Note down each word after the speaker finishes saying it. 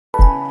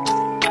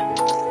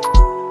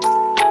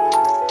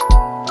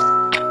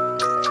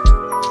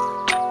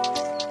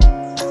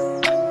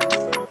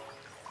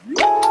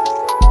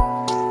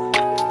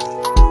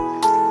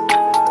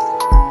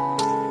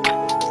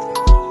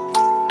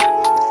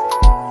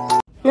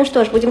Ну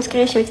что ж, будем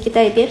скрещивать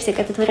Китай и персик.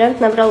 Этот вариант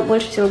набрал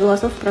больше всего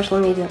голосов в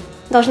прошлом видео.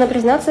 Должна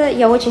признаться,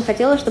 я очень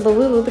хотела, чтобы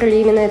вы выбрали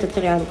именно этот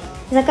вариант.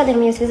 За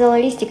кадром я связала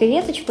листик и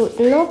веточку,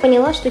 но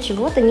поняла, что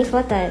чего-то не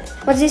хватает.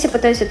 Вот здесь я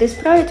пытаюсь это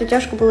исправить,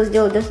 утяжку было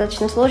сделать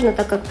достаточно сложно,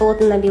 так как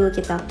плотно набила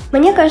кита.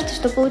 Мне кажется,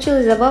 что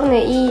получилось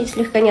забавно и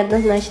слегка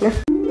неоднозначно.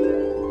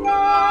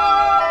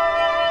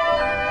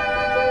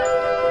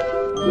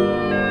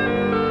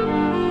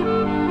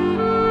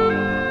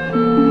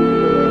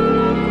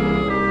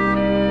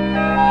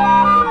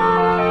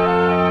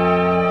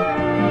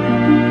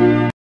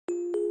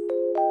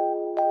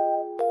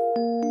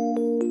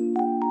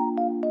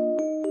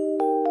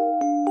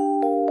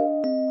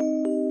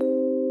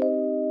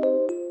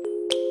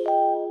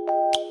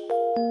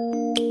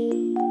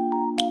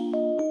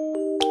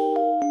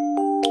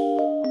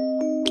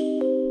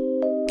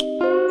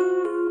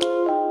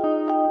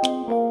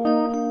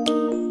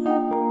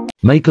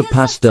 Make a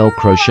pastel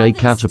crochet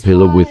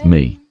caterpillar with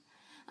me.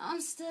 I'm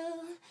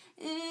still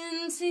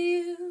into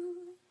you.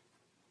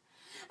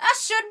 I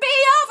should be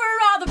over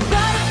all the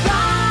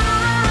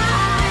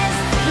butterflies,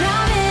 but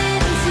I'm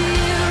into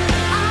you.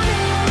 I'm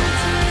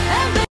into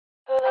you.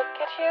 Look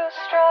at you,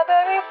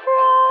 strawberry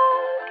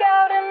frog,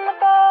 out in the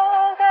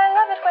bog. I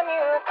love it when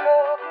you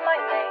croak my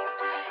name.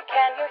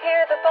 Can you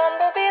hear the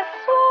bumblebees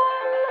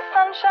swarm? The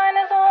sunshine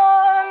is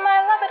warm.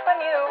 I love it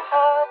when you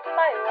hop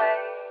my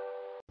way.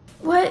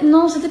 Ouais,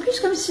 non, c'était plus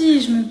comme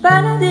si je me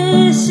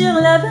baladais sur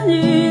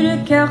l'avenue, le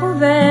cœur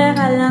ouvert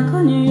à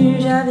l'inconnu.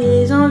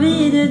 J'avais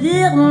envie de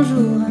dire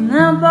bonjour à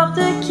n'importe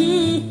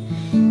qui,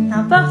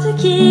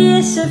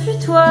 et ce fut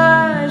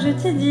toi. Je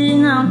t'ai dit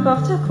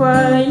n'importe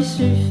quoi, il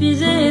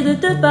suffisait de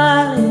te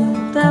parler,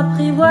 de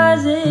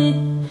t'apprivoiser.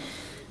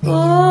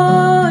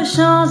 Oh,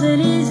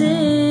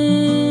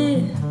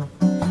 Champs-Élysées,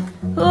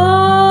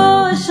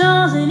 oh,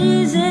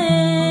 Champs-Élysées,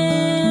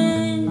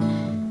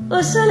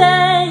 au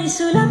soleil,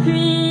 sous la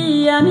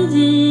pluie, à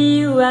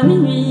midi ou à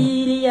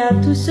minuit, il y a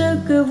tout ce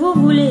que vous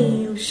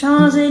voulez aux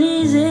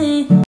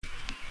Champs-Élysées.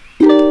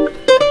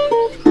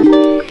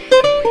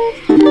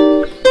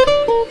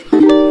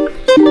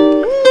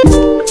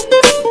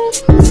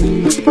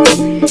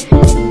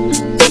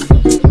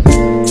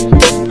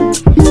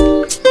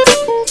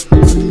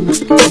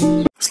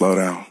 Slow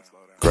down,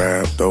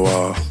 grab the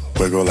wall,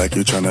 wiggle like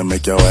you tryna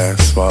make your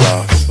ass fall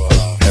off.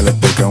 Hella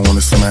think I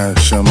wanna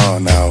smash them all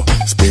now.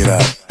 Speed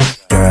up,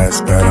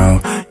 gas pedal,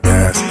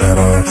 gas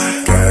pedal,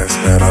 gas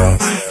pedal,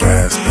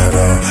 gas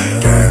pedal,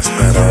 gas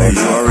pedal.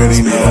 You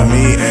already know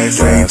me,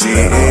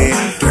 S-A-G-A.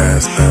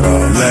 Gas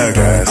pedal,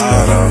 gas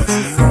pedal.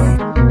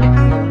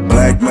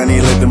 Black money,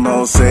 let them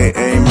all say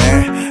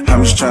amen.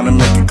 I'm just tryna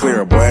make it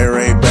clear, boy,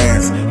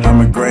 Ray-Bans.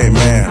 I'm a great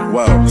man,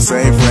 whoa,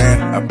 same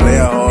friend. I play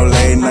a whole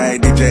late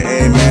night DJ,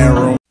 amen,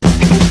 room.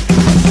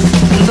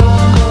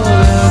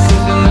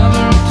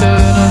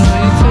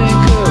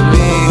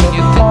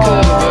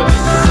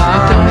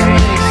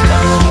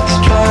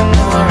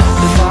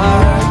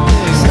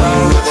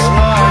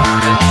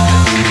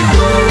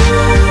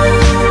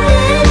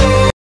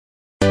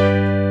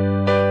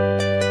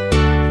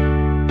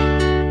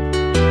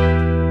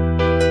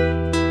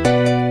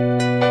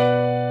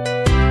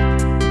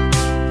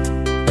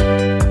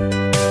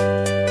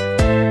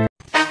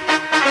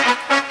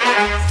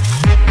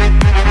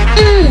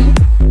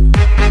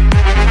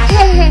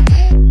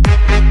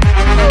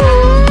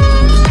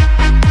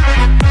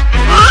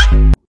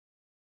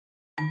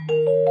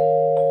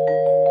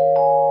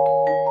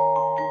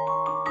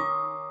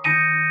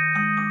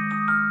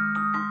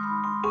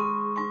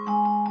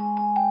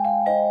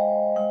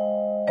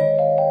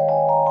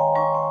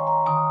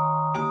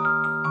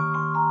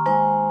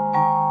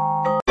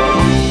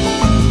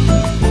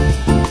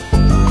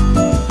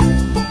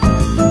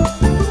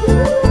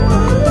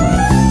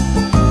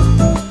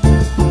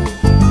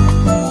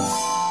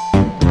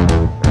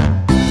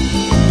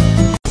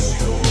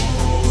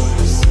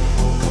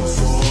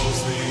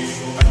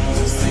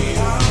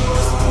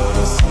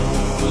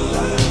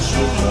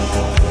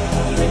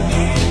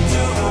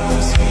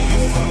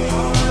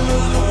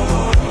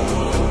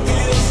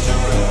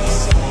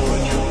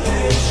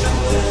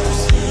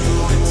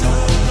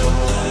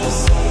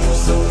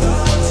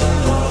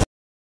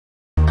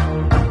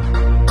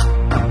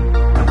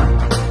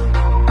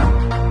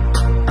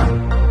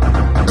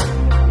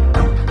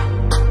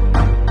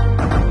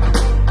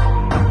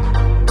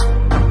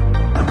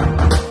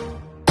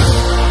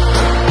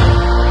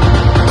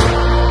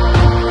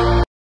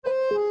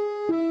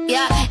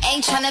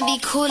 Tryna be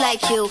cool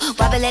like you,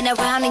 wobbling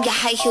around in your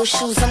high heel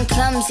shoes. I'm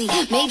clumsy,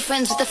 made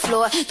friends with the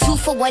floor. 2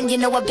 for 1, you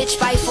know a bitch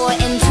by 4.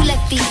 And 2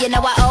 left feet, you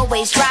know I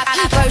always drop.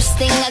 First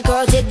thing a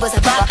girl did was a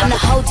bop. I'm the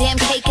whole damn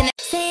cake in it.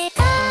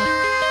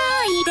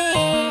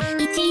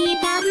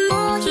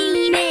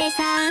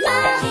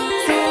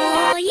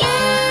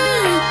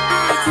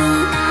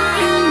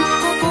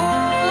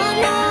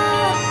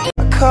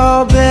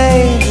 Call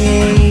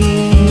baby,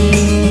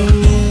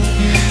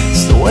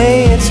 it's the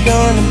way it's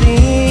gonna be.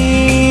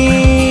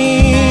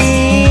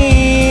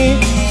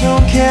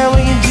 Don't care what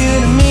you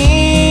do to me.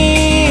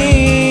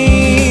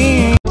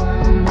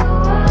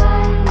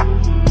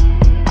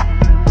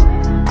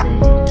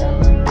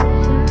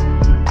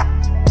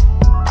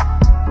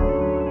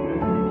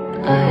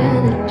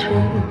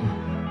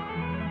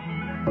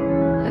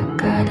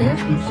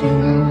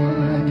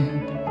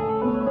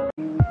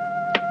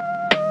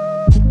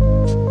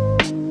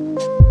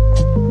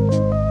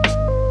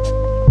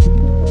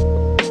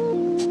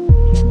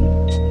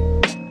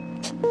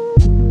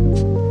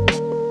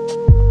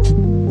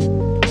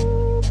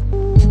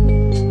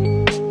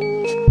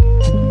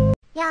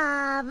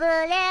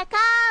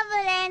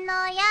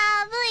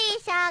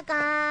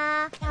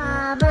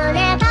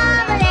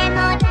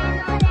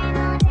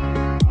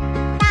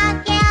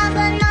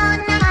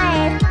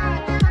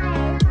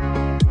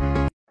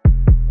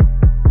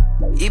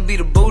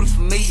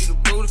 me.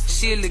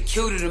 She a little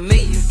cuter than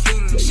me.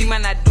 She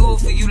might not do it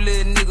for you,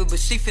 little nigga, but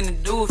she finna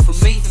do it for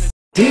me.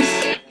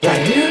 This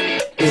right here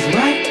is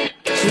my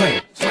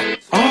sway.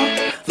 All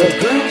the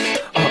girls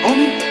are on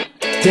me.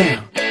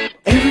 Damn.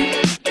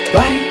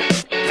 Everybody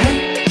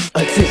pay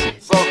attention.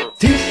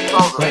 This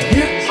right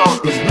here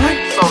is my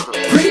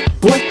pretty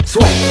boy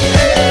sway.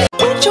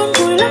 Chôn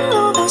vùi lắng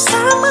lo vào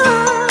xa mơ,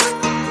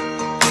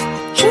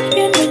 chút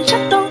yên bình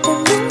chắc đâu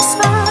còn đứng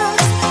xa.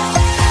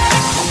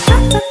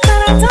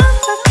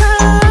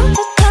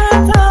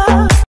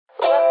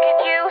 Look at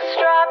you,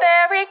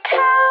 strawberry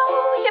cow,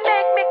 you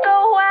make me go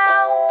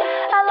wow.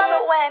 I love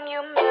it when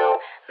you mew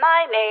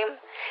my name.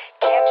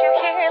 Can't you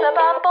hear the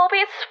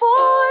bumblebees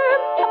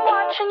swarm? I'm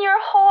watching your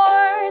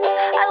horns.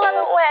 I love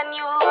it when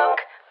you look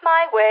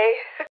my way.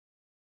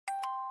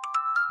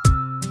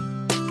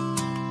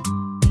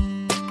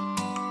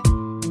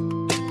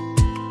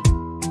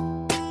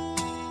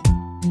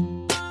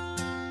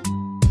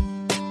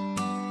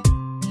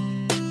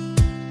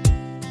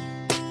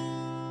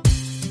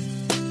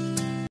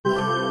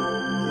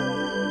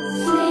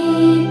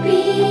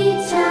 Sleepy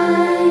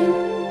time,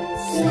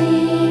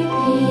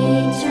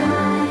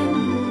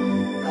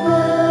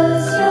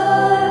 close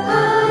your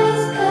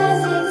eyes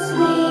 'cause it's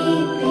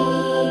sleepy.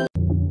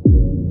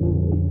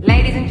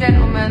 Ladies and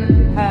gentlemen,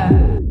 her.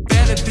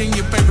 Better than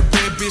your favorite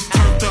bad bitch.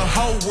 Turned the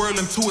whole world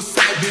into a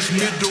side bitch.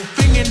 Middle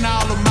finger in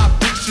all of my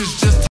pictures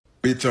just.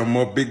 Bitch, I'm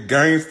a big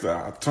gangster.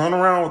 I turn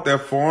around with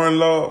that foreign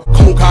love.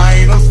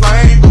 Cocaine, a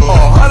slave.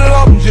 100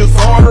 of them just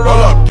ordered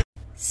up.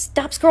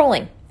 Stop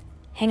scrolling.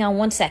 Hang on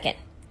 1 second.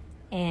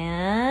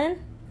 And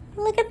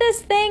look at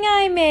this thing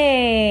I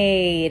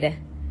made.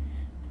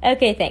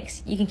 Okay,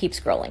 thanks. You can keep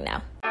scrolling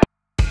now.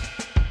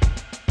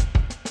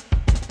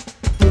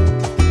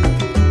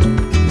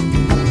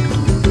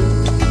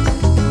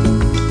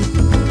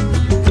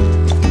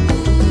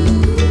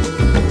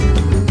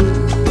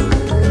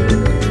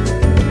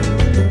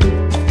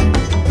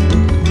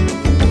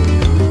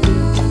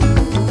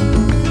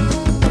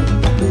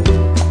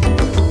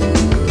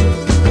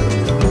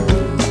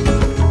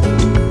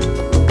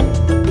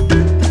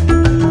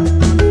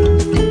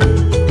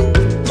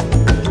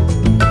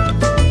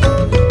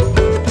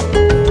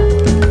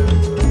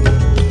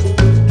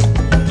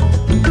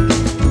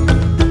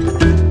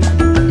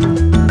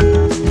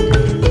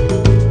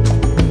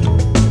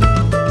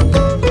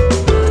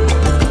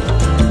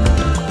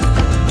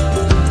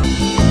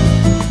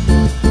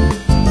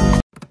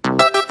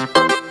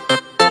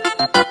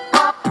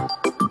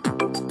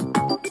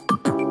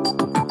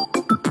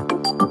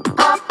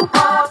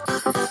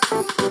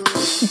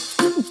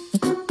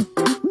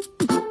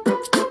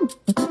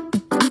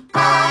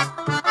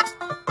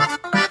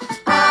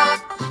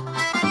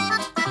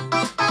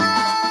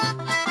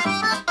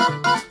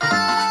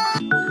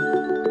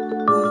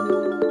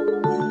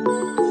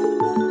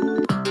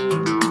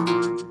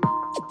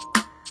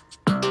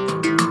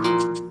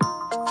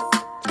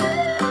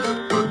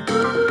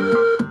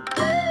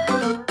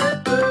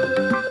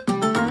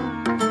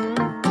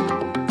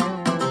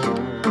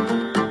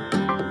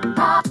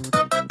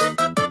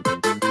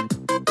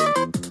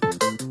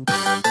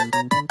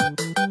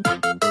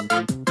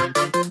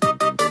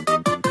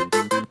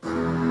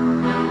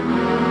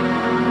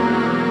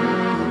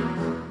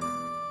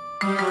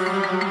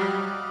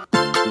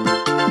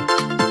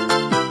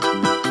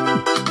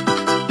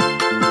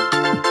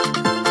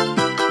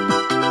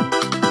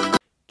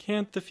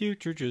 Can't the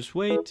future just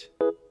wait?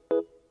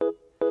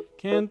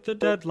 Can't the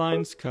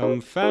deadlines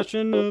come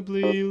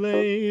fashionably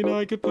late?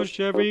 I could push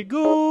every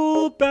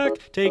goal back,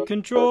 take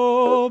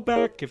control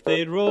back if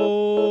they'd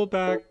roll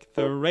back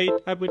the rate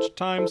at which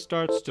time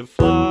starts to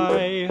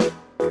fly.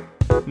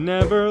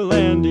 Never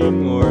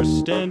landing or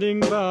standing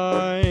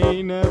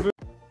by, never.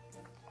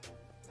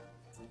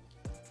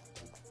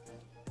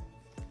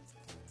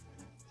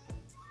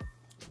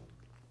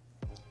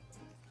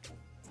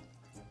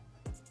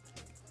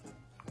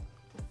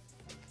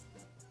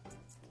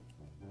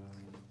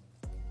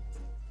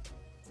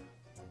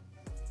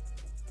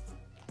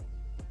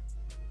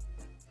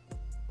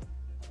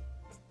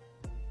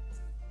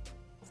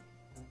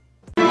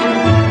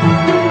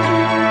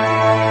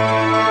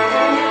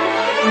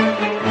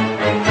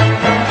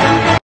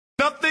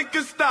 Nothing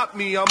can stop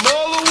me, I'm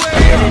all the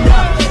way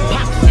up.